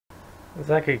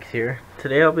Zakix here.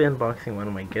 Today I'll be unboxing one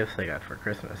of my gifts I got for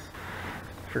Christmas.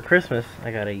 For Christmas,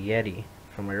 I got a Yeti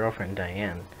from my girlfriend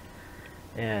Diane,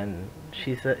 and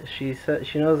she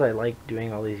knows I like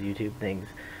doing all these YouTube things,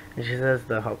 and she says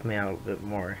they'll help me out a bit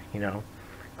more,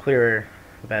 clearer,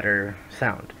 better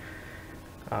sound.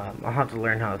 I'll have to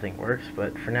learn how the thing works,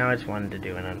 but for now I just wanted to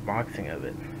do an unboxing of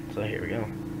it. So here we go.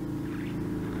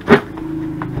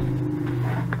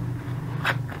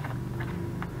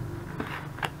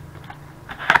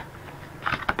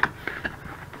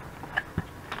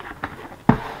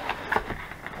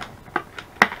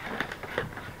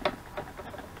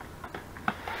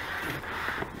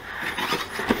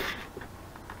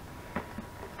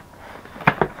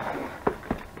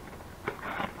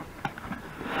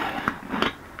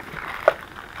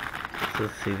 So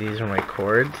let's see, these are my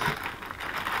cords.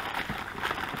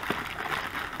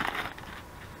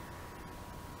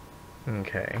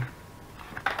 Okay.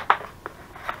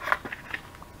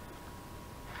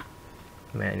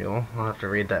 Manual. I'll have to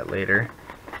read that later.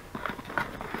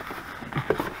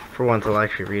 For once I'll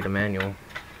actually read a manual.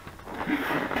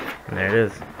 And there it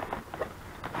is.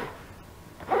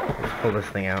 Let's pull this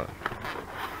thing out.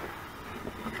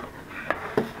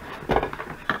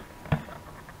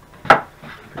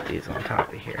 Put these on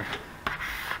top of here.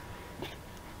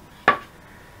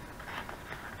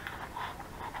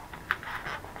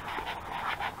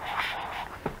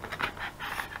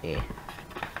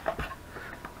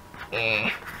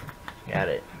 Got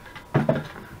it.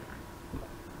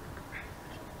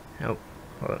 Oh,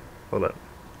 hold up.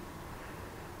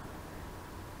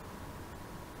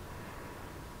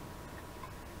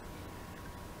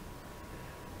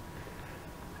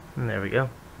 And there we go.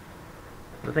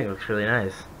 The thing looks really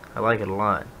nice. I like it a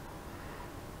lot.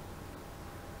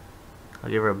 I'll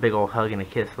give her a big old hug and a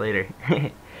kiss later.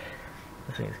 This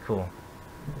thing is cool.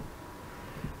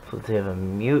 So let's see, I have a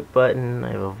mute button,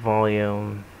 I have a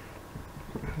volume,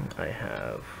 I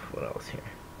have, what else here?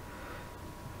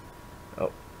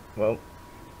 Oh, well,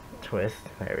 twist,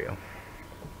 there we go.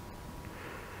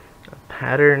 A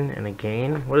pattern and a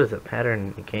gain? What is a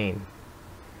pattern and a gain?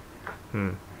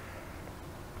 I'll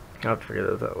have to figure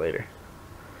those out later.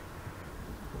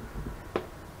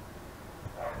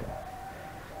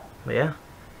 But yeah,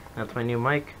 that's my new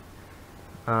mic.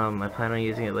 I plan on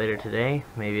using it later today,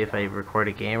 maybe if I record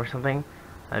a game or something.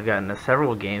 I've gotten to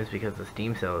several games because the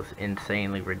Steam sale is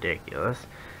insanely ridiculous.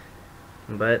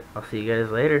 But I'll see you guys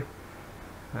later.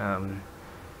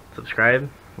 Subscribe,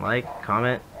 like,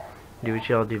 comment, do what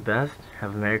y'all do best.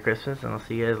 Have a Merry Christmas, and I'll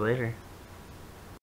see you guys later.